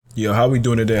Yo, how we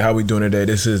doing today? How we doing today?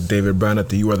 This is David Brown at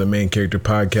the You Are the Main Character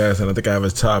podcast, and I think I have a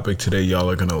topic today y'all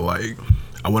are gonna like.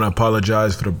 I want to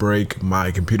apologize for the break.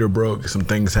 My computer broke. Some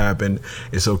things happened.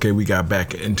 It's okay. We got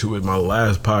back into it. My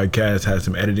last podcast had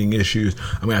some editing issues.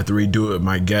 I'm gonna have to redo it with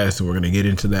my guests, and we're gonna get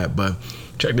into that. But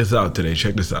check this out today.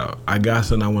 Check this out. I got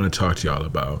something I want to talk to y'all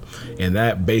about, and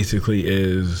that basically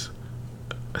is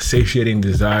satiating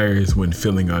desires when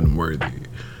feeling unworthy.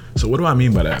 So what do I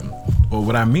mean by that? Well,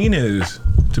 what I mean is,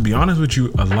 to be honest with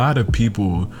you, a lot of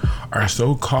people are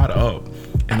so caught up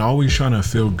and always trying to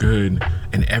feel good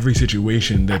in every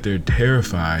situation that they're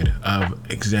terrified of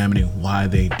examining why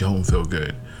they don't feel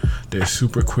good. They're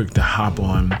super quick to hop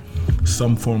on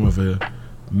some form of a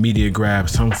media grab,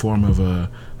 some form of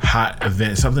a hot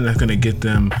event, something that's going to get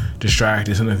them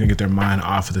distracted, something that's going to get their mind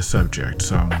off of the subject.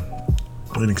 So,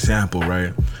 an example,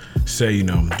 right? Say,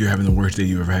 you're having the worst day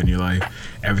you've ever had in your life.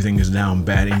 Everything is down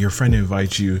bad, and your friend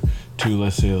invites you to,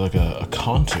 let's say, like a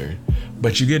concert,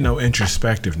 but you get no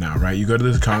introspective now, right? You go to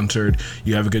this concert,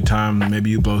 you have a good time,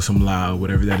 maybe you blow some loud,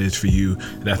 whatever that is for you.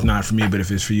 That's not for me, but if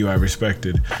it's for you, I respect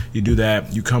it. You do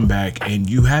that, you come back, and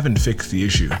you haven't fixed the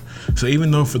issue. So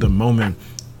even though for the moment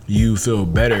you feel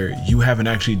better, you haven't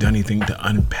actually done anything to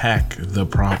unpack the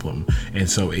problem. And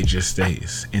so it just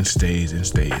stays and stays and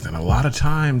stays. And a lot of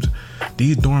times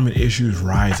these dormant issues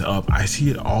rise up. I see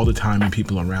it all the time in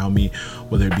people around me,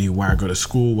 whether it be where I go to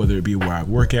school, whether it be where I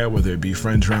work at, whether it be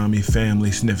friends around me,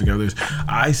 family, significant others.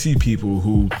 I see people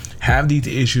who have these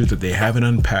issues that they haven't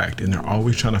unpacked, and they're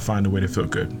always trying to find a way to feel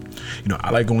good. I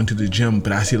like going to the gym,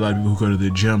 but I see a lot of people who go to the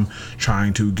gym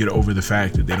trying to get over the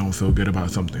fact that they don't feel good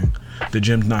about something. The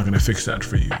gym's not going to fix that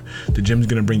for you. The gym's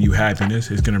going to bring you happiness.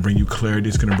 It's going to bring you clarity.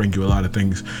 It's going to bring you a lot of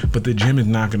things. But the gym is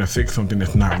not going to fix something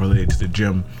that's not related to the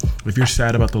gym. If you're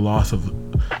sad about the loss of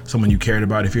someone you cared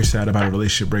about, if you're sad about a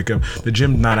relationship breakup, the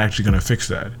gym's not actually going to fix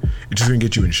that. It's just going to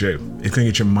get you in shape. It's going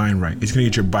to get your mind right. It's going to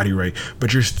get your body right.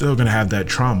 But you're still going to have that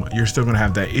trauma. You're still going to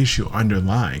have that issue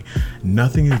underlying.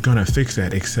 Nothing is going to fix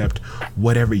that except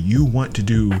whatever you want to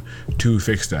do to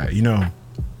fix that.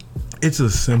 It's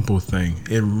a simple thing.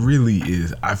 It really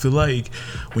is. I feel like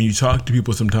when you talk to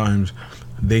people sometimes,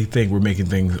 they think we're making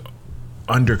things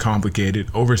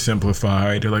undercomplicated,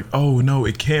 oversimplified. They're like, oh no,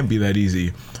 it can't be that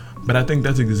easy. But I think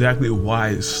that's exactly why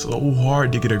it's so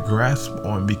hard to get a grasp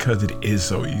on, because it is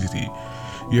so easy.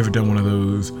 You ever done one of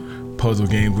those puzzle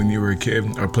games when you were a kid,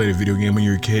 or played a video game when you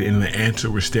were a kid, and the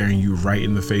answer was staring you right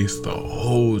in the face the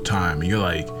whole time, and you're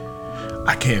like,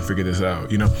 I can't figure this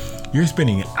out. You're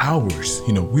spending hours,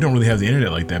 we don't really have the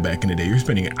internet like that back in the day. You're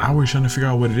spending hours trying to figure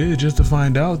out what it is just to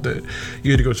find out that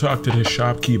you had to go talk to this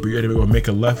shopkeeper. You had to go make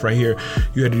a left right here.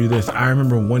 You had to do this. I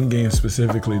remember one game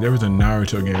specifically, there was a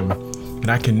Naruto game, and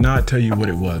I cannot tell you what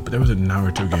it was, but there was a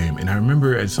Naruto game. And I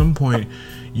remember at some point,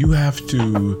 you have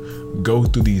to go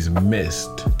through these mists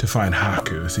to find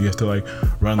Haku. So you have to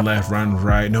run left, run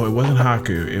right. No, it wasn't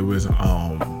Haku. It was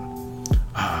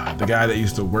the guy that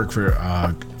used to work for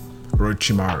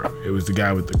Orochimaru. It was the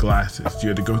guy with the glasses. You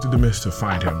had to go through the mist to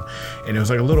find him. And it was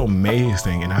like a little maze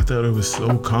thing, and I thought it was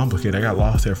so complicated. I got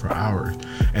lost there for hours.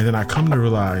 And then I come to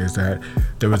realize that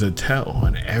there was a tell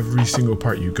on every single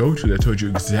part you go to that told you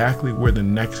exactly where the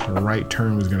next right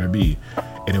turn was going to be.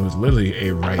 And it was literally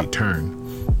a right turn.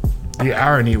 The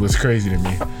irony was crazy to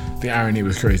me.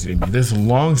 This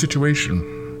long situation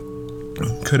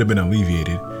could have been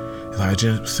alleviated if I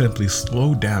just simply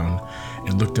slowed down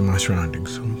and looked at my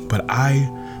surroundings. But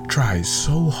I tried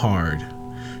so hard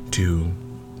to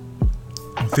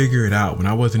figure it out when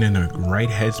I wasn't in a right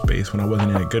headspace, when I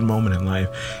wasn't in a good moment in life,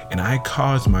 and I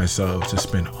caused myself to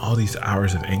spend all these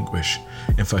hours of anguish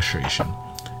and frustration.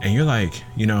 And you're like,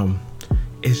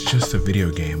 it's just a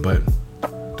video game, but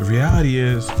the reality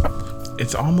is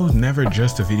it's almost never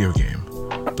just a video game.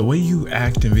 The way you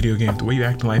act in video games, the way you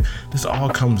act in life, this all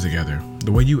comes together.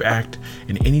 The way you act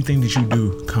in anything that you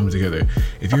do comes together.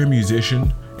 If you're a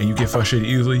musician and you get frustrated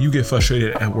easily, you get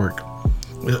frustrated at work.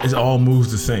 It all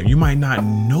moves the same. You might not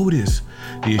notice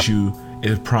the issue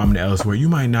is prominent elsewhere. You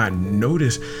might not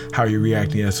notice how you're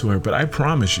reacting elsewhere, but I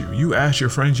promise you, you ask your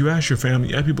friends, you ask your family,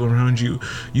 you ask people around you,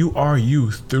 you are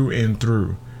you through and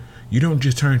through. You don't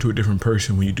just turn into a different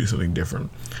person when you do something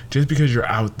different. Just because you're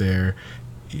out there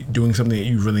doing something that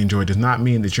you really enjoy does not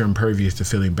mean that you're impervious to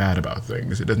feeling bad about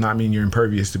things. It does not mean you're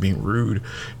impervious to being rude,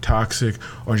 toxic,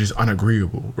 or just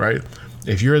unagreeable, right?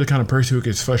 If you're the kind of person who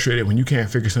gets frustrated when you can't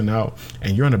figure something out,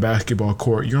 and you're on a basketball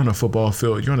court, you're on a football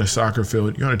field, you're on a soccer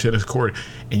field, you're on a tennis court,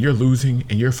 and you're losing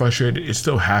and you're frustrated, it's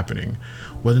still happening.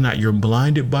 Whether or not you're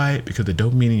blinded by it because the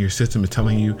dopamine in your system is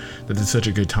telling you that it's such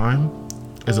a good time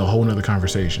is a whole nother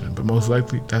conversation. But most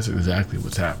likely, that's exactly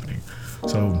what's happening.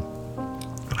 So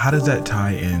How does that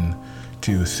tie in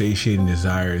to satiating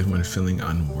desires when feeling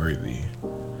unworthy?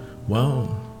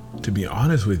 Well, to be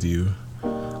honest with you,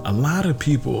 a lot of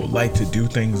people like to do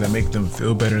things that make them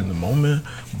feel better in the moment,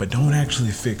 but don't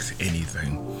actually fix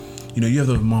anything. You have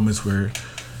those moments where,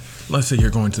 let's say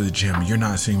you're going to the gym, you're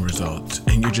not seeing results,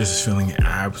 and you're just feeling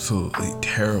absolutely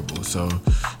terrible. So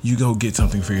you go get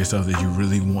something for yourself that you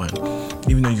really want,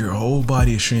 even though your whole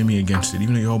body is streaming against it,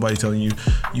 even though your whole body's telling you,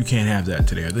 you can't have that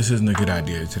today, or this isn't a good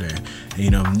idea today.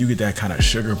 And, you get that kind of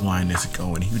sugar blindness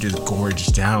going. You just gorge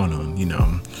down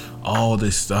on, all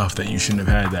this stuff that you shouldn't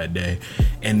have had that day.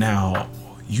 And now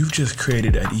you've just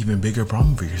created an even bigger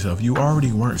problem for yourself. You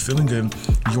already weren't feeling good.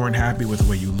 You weren't happy with the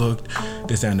way you looked,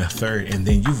 this, that, and the third. And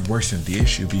then you've worsened the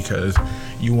issue because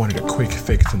you wanted a quick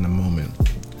fix in the moment.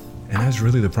 And that's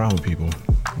really the problem, people.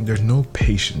 There's no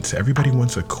patience. Everybody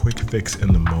wants a quick fix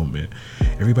in the moment.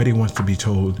 Everybody wants to be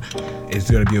told it's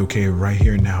going to be okay right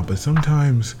here and now. But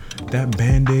sometimes that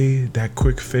Band-Aid, that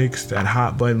quick fix, that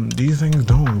hot button, these things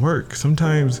don't work.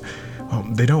 Sometimes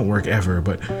they don't work ever,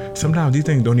 but sometimes these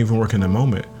things don't even work in the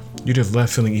moment. You're just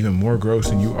left feeling even more gross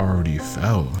than you already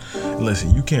felt.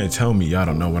 Listen, you can't tell me y'all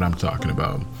don't know what I'm talking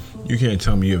about. You can't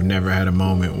tell me you've never had a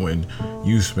moment when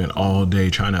you spent all day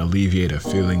trying to alleviate a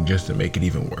feeling just to make it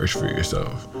even worse for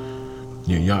yourself.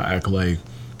 Y'all act like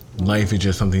life is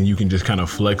just something you can just kind of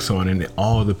flex on and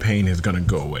all the pain is gonna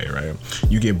go away, right?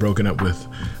 You get broken up with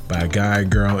by a guy,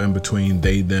 girl, in between,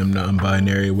 they, them,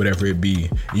 non-binary, whatever it be.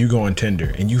 You go on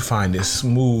Tinder and you find this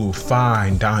smooth,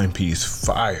 fine dime piece,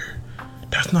 fire.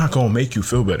 That's not gonna make you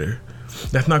feel better.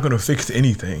 That's not gonna fix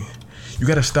anything. You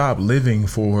gotta stop living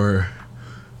for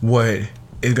what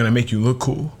is gonna make you look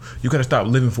cool. You gotta stop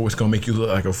living for what's gonna make you look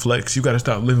like a flex. You gotta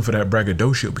stop living for that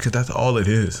braggadocio, because that's all it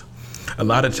is. A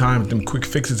lot of times, them quick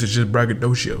fixes is just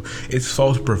braggadocio. It's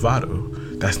false bravado.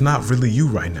 That's not really you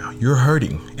right now. You're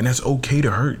hurting, and that's okay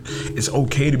to hurt. It's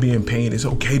okay to be in pain. It's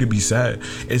okay to be sad.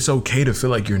 It's okay to feel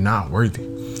like you're not worthy.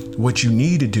 What you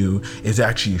need to do is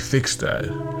actually fix that.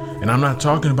 And I'm not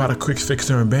talking about a quick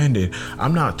fix or a Band-Aid.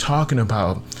 I'm not talking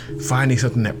about finding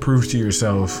something that proves to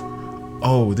yourself,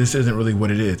 oh, this isn't really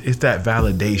what it is. It's that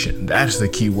validation. That's the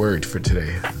key word for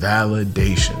today.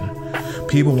 Validation.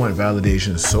 People want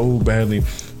validation so badly,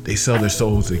 they sell their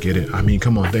souls to get it. I mean,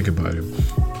 come on, think about it.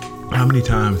 How many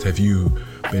times have you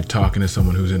been talking to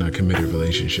someone who's in a committed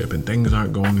relationship and things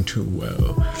aren't going too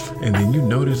well, and then you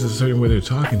notice a certain way they're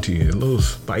talking to you, a little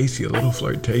spicy, a little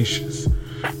flirtatious.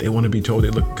 They want to be told they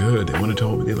look good. They want to be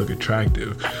told they look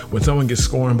attractive. When someone gets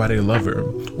scorned by their lover,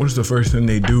 what is the first thing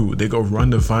they do? They go run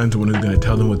to find someone who's going to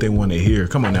tell them what they want to hear.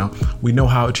 Come on now. We know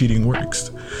how cheating works.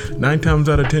 9 times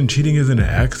out of 10, cheating isn't an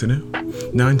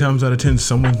accident. 9 times out of 10,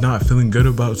 someone's not feeling good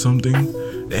about something,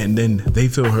 and then they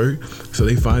feel hurt. So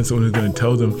they find someone who's going to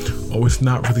tell them, oh, it's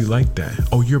not really like that.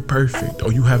 Oh, you're perfect. Oh,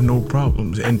 you have no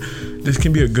problems. And this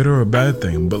can be a good or a bad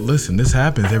thing. But listen, this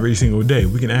happens every single day.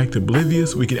 We can act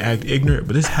oblivious. We can act ignorant.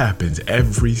 But this happens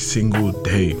every single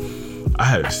day. I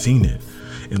have seen it.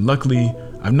 And luckily,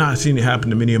 I've not seen it happen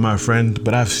to many of my friends,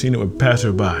 but I've seen it with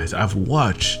passerbys. I've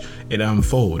watched it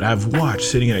unfold. I've watched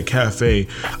sitting in a cafe,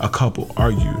 a couple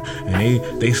argue,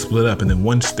 and they split up, and then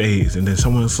one stays, and then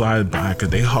someone slides by because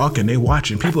they hawk and they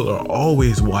watching. People are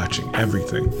always watching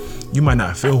everything. You might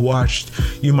not feel watched,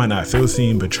 you might not feel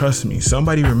seen, but trust me,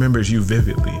 somebody remembers you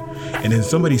vividly. And then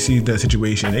somebody sees that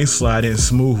situation, they slide in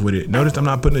smooth with it. Notice I'm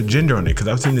not putting a gender on it, because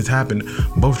I've seen this happen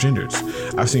both genders.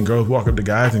 I've seen girls walk up to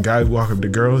guys and guys walk up to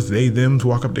girls. They, them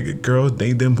walk up to girls.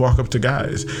 They, them walk up to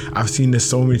guys. I've seen this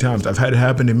so many times. I've had it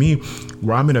happen to me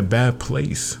where I'm in a bad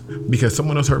place because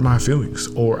someone else hurt my feelings,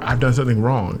 or I've done something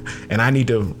wrong and I need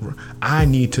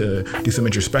to do some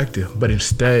introspective, but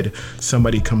instead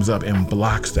somebody comes up and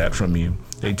blocks that from me.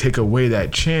 They take away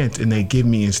that chance and they give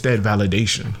me instead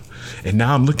validation. And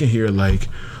now I'm looking here like,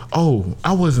 oh,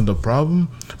 I wasn't the problem,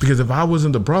 because if I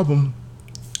wasn't the problem,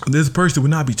 this person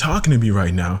would not be talking to me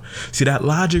right now. See that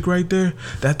logic right there?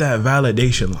 That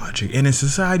validation logic. And in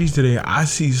society today, I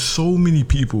see so many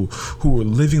people who are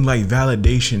living like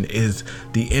validation is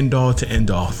the end all to end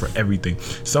all for everything.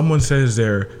 Someone says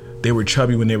they were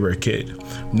chubby when they were a kid.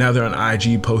 Now they're on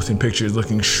IG posting pictures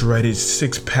looking shredded,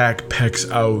 6-pack, pecs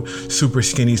out, super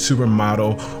skinny, super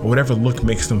model, or whatever look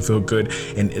makes them feel good.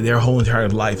 And their whole entire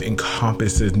life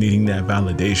encompasses needing that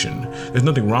validation. There's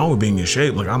nothing wrong with being in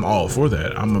shape. Like, I'm all for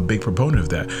that. I'm a big proponent of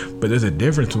that. But there's a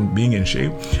difference between being in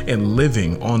shape and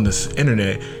living on this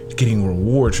internet getting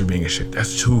rewards for being in shape.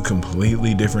 That's two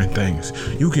completely different things.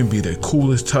 You can be the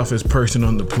coolest, toughest person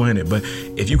on the planet, but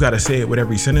if you gotta say it with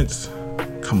every sentence,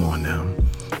 come on now.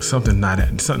 something not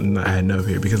adding up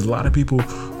here, because a lot of people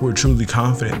who are truly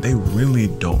confident, they really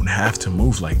don't have to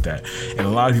move like that. And a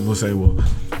lot of people say, well,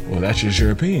 that's just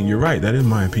your opinion. You're right. That is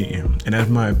my opinion. And that's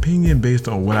my opinion based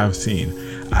on what I've seen.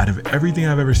 Out of everything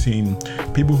I've ever seen,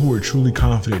 people who are truly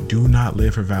confident do not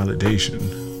live for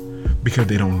validation because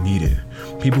they don't need it.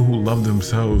 People who love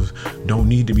themselves don't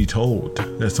need to be told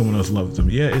that someone else loves them.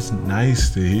 Yeah, it's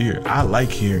nice to hear. I like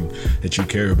hearing that you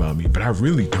care about me, but I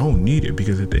really don't need it,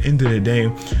 because at the end of the day,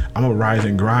 I'm gonna rise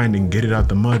and grind and get it out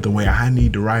the mud the way I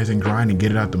need to rise and grind and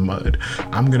get it out the mud.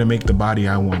 I'm gonna make the body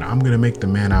I want. I'm gonna make the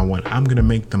man I want. I'm gonna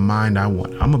make the mind I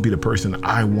want. I'm gonna be the person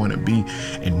I wanna be,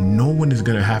 and no one is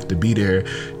gonna have to be there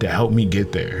to help me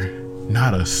get there.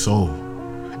 Not a soul.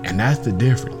 And that's the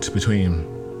difference between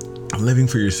living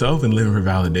for yourself and living for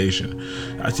validation.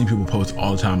 I see people post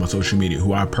all the time on social media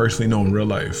who I personally know in real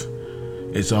life.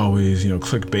 It's always,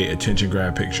 clickbait, attention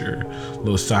grab picture,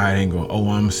 little side angle. Oh,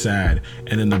 I'm sad.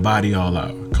 And then the body all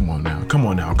out. Come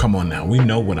on now. We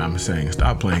know what I'm saying.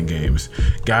 Stop playing games.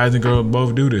 Guys and girls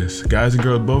both do this.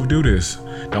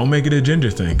 Don't make it a gender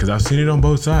thing, because I've seen it on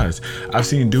both sides. I've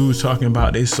seen dudes talking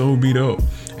about they so beat up,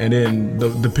 and then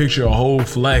the picture, a whole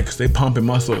flex, they pumping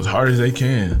muscle as hard as they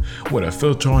can with a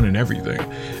filter on and everything.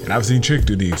 And I've seen chicks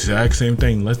do the exact same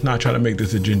thing. Let's not try to make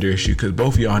this a gender issue, because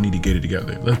both of y'all need to get it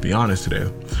together. Let's be honest today.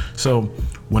 So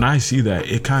when I see that,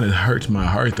 it kind of hurts my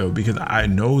heart though, because I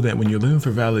know that when you're living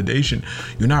for validation,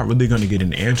 you're not really going to get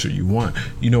an answer you want.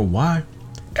 You know why?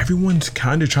 Everyone's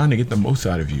kind of trying to get the most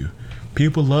out of you.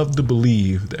 People love to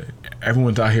believe that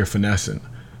everyone's out here finessing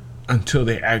until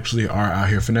they actually are out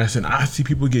here finessing. I see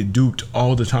people get duped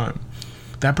all the time.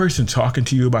 That person talking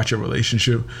to you about your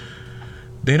relationship,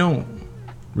 they don't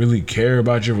really care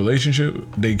about your relationship.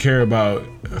 They care about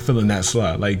filling that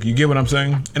slot. Like, you get what I'm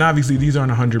saying? And obviously these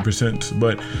aren't 100%,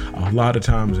 but a lot of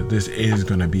times this is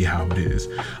going to be how it is.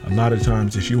 A lot of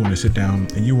times, if you want to sit down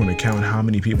and you want to count how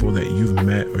many people that you've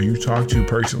met or you talked to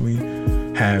personally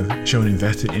have shown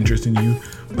invested interest in you,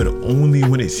 but only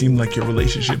when it seemed like your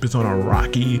relationship is on a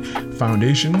rocky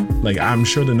foundation, like, I'm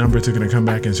sure the numbers are going to come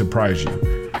back and surprise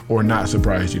you or not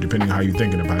surprise you, depending on how you're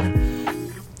thinking about it.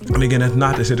 And again, that's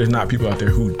not to say there's not people out there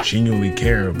who genuinely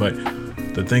care, but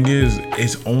the thing is,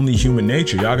 it's only human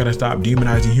nature. Y'all gotta stop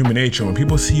demonizing human nature. When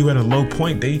people see you at a low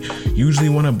point, they usually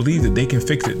want to believe that they can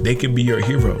fix it. They can be your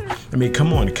hero. I mean,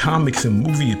 come on, comics and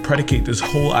movies predicate this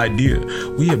whole idea.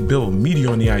 We have built media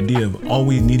on the idea of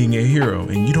always needing a hero,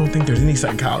 and you don't think there's any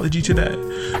psychology to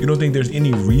that? You don't think there's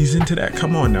any reason to that?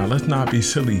 Come on now, let's not be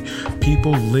silly.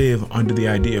 People live under the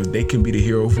idea of they can be the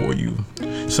hero for you.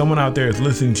 Someone out there is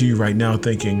listening to you right now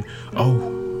thinking,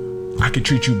 oh, I could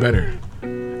treat you better.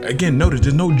 Again, notice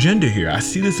there's no gender here. I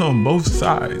see this on both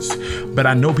sides, but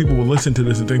I know people will listen to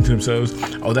this and think to themselves,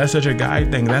 oh, that's such a guy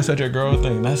thing, that's such a girl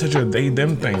thing, that's such a they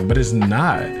them thing. But it's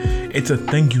not. It's a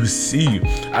thing you see.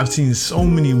 I've seen so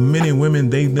many men and women,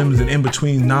 they thems, and in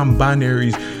between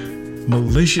non-binaries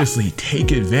maliciously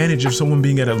take advantage of someone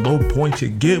being at a low point to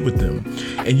get with them.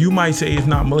 And you might say it's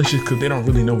not malicious because they don't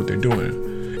really know what they're doing.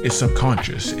 It's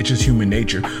subconscious. It's just human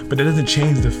nature. But that doesn't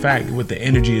change the fact what the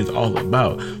energy is all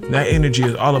about. That energy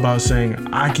is all about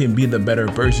saying, I can be the better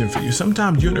person for you.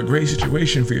 Sometimes you're in a great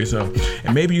situation for yourself,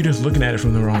 and maybe you're just looking at it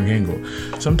from the wrong angle.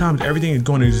 Sometimes everything is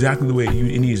going exactly the way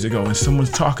it needs to go, and someone's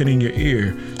talking in your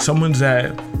ear. Someone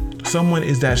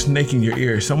is that snake in your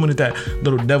ear. Someone is that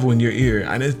little devil in your ear.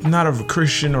 And it's not a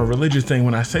Christian or religious thing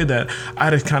when I say that.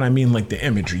 I just kind of mean like the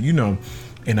imagery,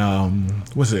 in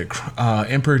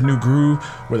Emperor's New Groove,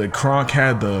 where the Kronk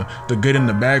had the good and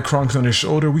the bad Kronks on his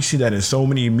shoulder. We see that in so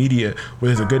many media where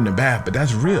there's a good and a bad, but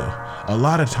that's real. A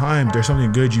lot of times there's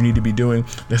something good you need to be doing,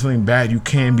 there's something bad you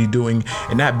can be doing,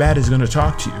 and that bad is going to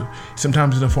talk to you.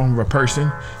 Sometimes in the form of a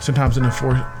person, sometimes in a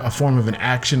form of an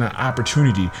action, an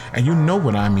opportunity. And you know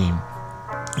what I mean.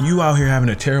 You out here having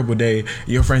a terrible day,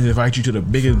 your friends invite you to the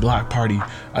biggest block party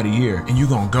of the year, and you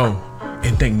gonna go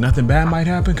and think nothing bad might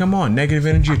happen? Come on, negative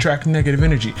energy attracts negative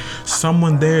energy.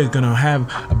 Someone there is gonna have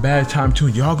a bad time too.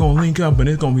 Y'all gonna link up and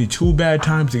it's gonna be two bad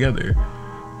times together.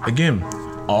 Again,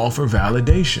 all for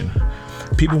validation.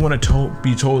 People want to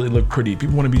be told they look pretty.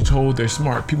 People want to be told they're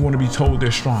smart. People want to be told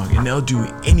they're strong, and they'll do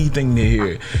anything to hear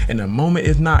it. And the moment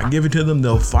it's not given to them,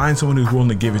 they'll find someone who's willing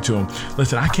to give it to them.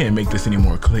 Listen, I can't make this any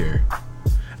more clear.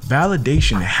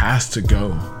 Validation has to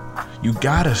go. You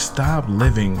gotta stop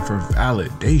living for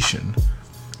validation.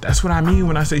 That's what I mean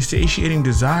when I say satiating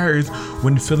desires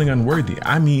when feeling unworthy.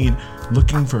 I mean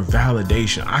looking for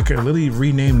validation. I could literally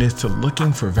rename this to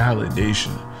looking for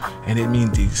validation, and it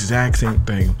means the exact same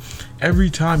thing. Every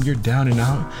time you're down and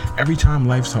out, every time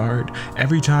life's hard,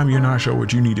 every time you're not sure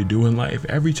what you need to do in life,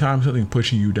 every time something's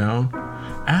pushing you down,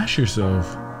 ask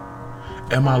yourself,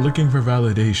 Am I looking for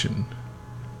validation?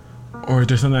 Or is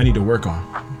there something I need to work on?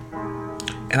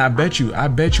 And I bet you,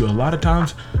 a lot of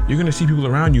times you're going to see people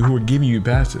around you who are giving you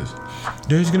passes.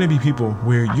 There's going to be people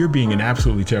where you're being an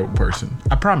absolutely terrible person.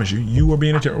 I promise you, you are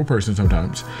being a terrible person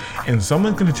sometimes. And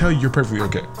someone's going to tell you you're perfectly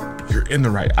okay. You're in the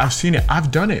right. I've seen it.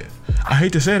 I've done it. I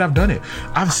hate to say it. I've done it.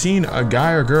 I've seen a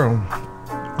guy or girl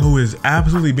who is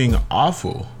absolutely being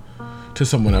awful to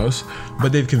someone else,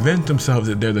 but they've convinced themselves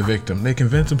that they're the victim. They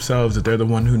convince themselves that they're the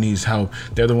one who needs help.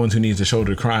 They're the ones who needs the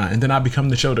shoulder to cry. And then I become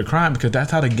the shoulder crying because that's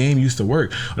how the game used to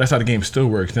work. That's how the game still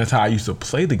works. And that's how I used to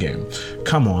play the game.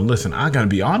 Come on, listen, I gotta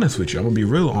be honest with you. I'm gonna be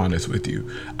real honest with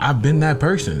you. I've been that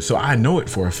person, so I know it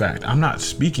for a fact. I'm not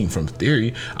speaking from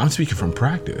theory. I'm speaking from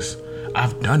practice.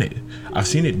 I've done it. I've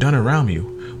seen it done around me.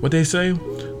 What they say?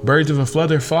 Birds of a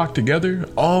feather flock together.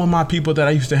 All my people that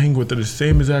I used to hang with are the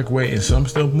same exact way, and some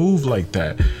still move like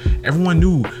that. Everyone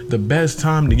knew the best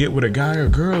time to get with a guy or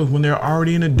girl is when they're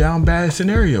already in a down bad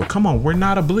scenario. Come on, we're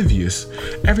not oblivious.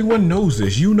 Everyone knows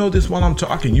this. You know this while I'm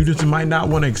talking. You just might not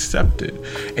want to accept it.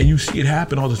 And you see it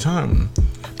happen all the time.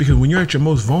 Because when you're at your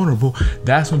most vulnerable,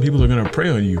 that's when people are going to prey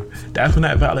on you. That's when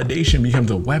that validation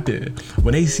becomes a weapon.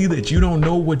 When they see that you don't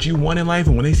know what you want in life,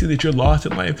 and when they see that you're lost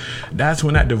in life, that's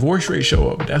when that divorce rate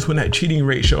show up. That's when that cheating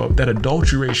rate show up, that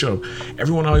adultery rate show up.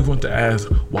 Everyone always wants to ask,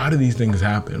 why do these things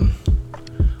happen?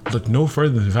 Look no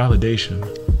further than validation.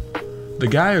 The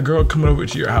guy or girl coming over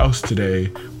to your house today,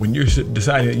 when you're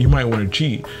deciding that you might want to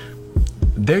cheat,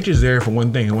 they're just there for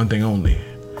one thing and one thing only,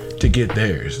 to get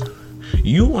theirs.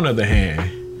 You, on the other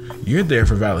hand, you're there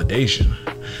for validation.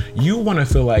 You want to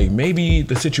feel like maybe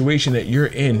the situation that you're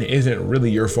in isn't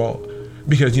really your fault.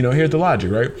 Because, here's the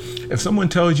logic, right? If someone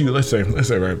tells you, let's say,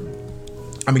 right?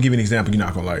 I'm gonna give you an example, you're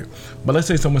not gonna like. But let's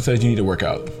say someone says you need to work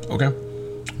out, okay?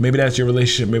 Maybe that's your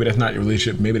relationship, maybe that's not your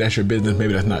relationship, maybe that's your business,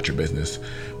 maybe that's not your business.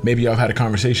 Maybe y'all have had a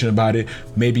conversation about it,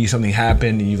 maybe something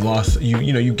happened and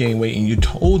you gained weight and you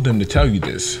told them to tell you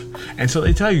this. And so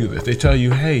they tell you this. They tell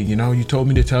you, hey, you told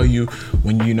me to tell you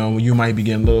when you might be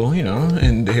getting a little,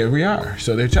 and here we are.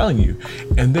 So they're telling you.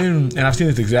 And I've seen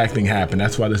this exact thing happen.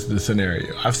 That's why this is the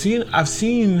scenario. I've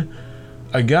seen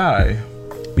a guy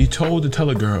be told to tell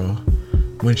a girl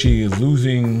when she is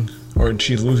losing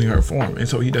her form. And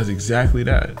so he does exactly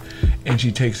that. And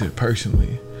she takes it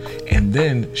personally. And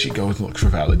then she goes and looks for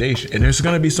validation. And there's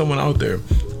going to be someone out there,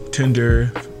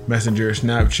 Tinder, Messenger,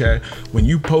 Snapchat, when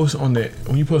you post on the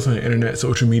internet,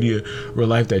 social media, real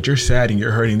life, that you're sad and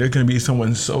you're hurting, there's going to be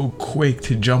someone so quick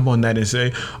to jump on that and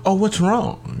say, oh, what's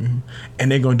wrong?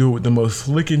 And they're going to do it with the most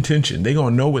slick intention. They're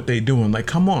going to know what they're doing. Like,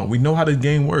 come on, we know how this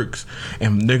game works.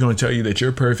 And they're going to tell you that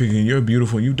you're perfect and you're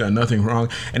beautiful and you've done nothing wrong.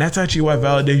 And that's actually why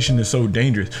validation is so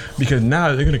dangerous, because now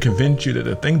they're going to convince you that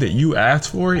the thing that you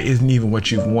asked for isn't even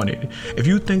what you've wanted. If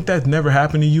you think that's never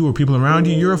happened to you or people around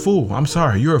you, you're a fool. I'm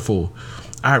sorry, you're a fool.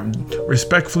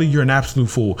 Respectfully, you're an absolute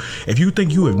fool. If you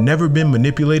think you have never been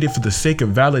manipulated for the sake of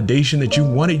validation that you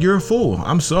wanted, you're a fool.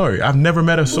 I'm sorry. I've never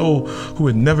met a soul who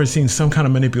had never seen some kind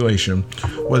of manipulation,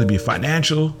 whether it be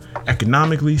financial,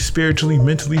 economically, spiritually,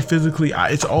 mentally, physically.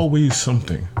 It's always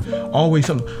something. Always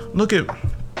something. Look at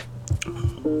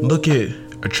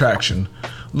attraction.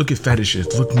 Look at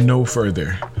fetishes. Look no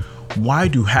further. Why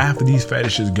do half of these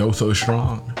fetishes go so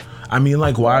strong? I mean,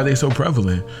 like, why are they so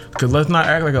prevalent? Because let's not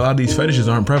act like a lot of these fetishes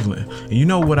aren't prevalent. And you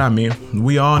know what I mean.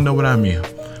 We all know what I mean.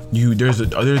 There's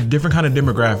different kind of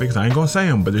demographics. I ain't gonna say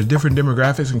them, but there's different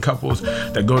demographics and couples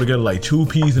that go together like two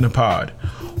peas in a pod.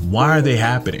 Why are they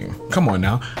happening? Come on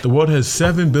now. The world has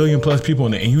 7 billion plus people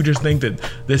in it, and you just think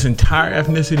that this entire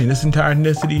ethnicity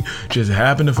just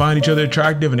happen to find each other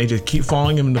attractive and they just keep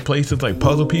falling into places like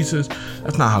puzzle pieces?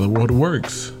 That's not how the world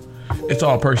works. It's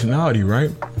all personality,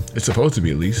 right? It's supposed to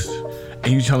be, at least.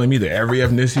 And you telling me that every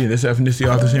ethnicity and this ethnicity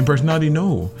all have the same personality?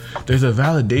 No. There's a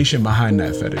validation behind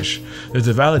that fetish. There's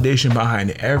a validation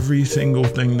behind every single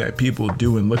thing that people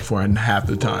do and look for in half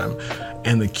the time.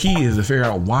 And the key is to figure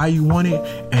out why you want it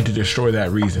and to destroy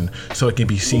that reason so it can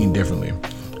be seen differently.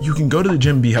 You can go to the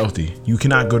gym and be healthy. You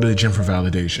cannot go to the gym for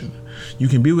validation. You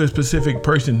can be with a specific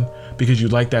person because you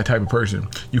like that type of person.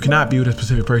 You cannot be with a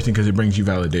specific person because it brings you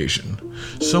validation.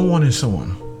 So on and so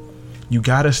on. You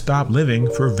gotta stop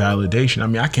living for validation. I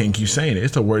mean, I can't keep saying it.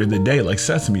 It's the word of the day, like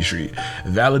Sesame Street.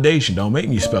 Validation. Don't make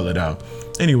me spell it out.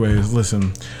 Anyways,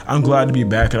 listen, I'm glad to be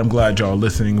back and I'm glad y'all are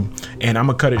listening. And I'm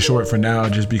gonna cut it short for now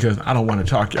just because I don't want to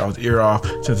talk y'all's ear off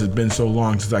since it's been so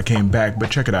long since I came back. But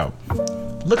check it out.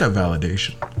 Look at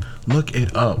validation. Look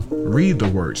it up, read the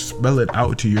words, spell it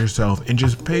out to yourself, and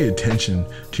just pay attention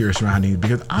to your surroundings,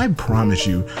 because I promise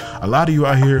you, a lot of you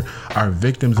out here are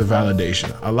victims of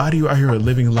validation. A lot of you out here are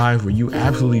living life where you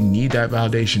absolutely need that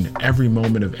validation every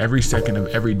moment of every second of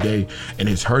every day, and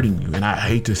it's hurting you. And I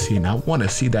hate to see it, and I want to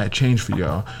see that change for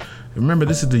y'all. Remember,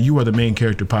 this is the You Are the Main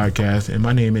Character podcast, and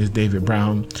my name is David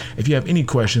Brown. If you have any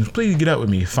questions, please get up with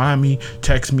me. Find me,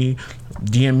 text me,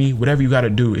 DM me, whatever you got to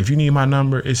do. If you need my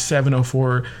number, it's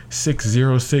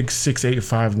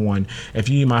 704-606-6851. If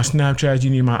you need my Snapchats, you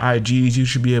need my IGs, you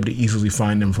should be able to easily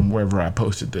find them from wherever I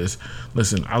posted this.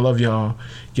 Listen, I love y'all.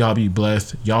 Y'all be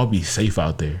blessed. Y'all be safe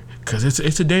out there, because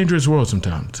it's a dangerous world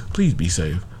sometimes. Please be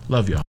safe. Love y'all.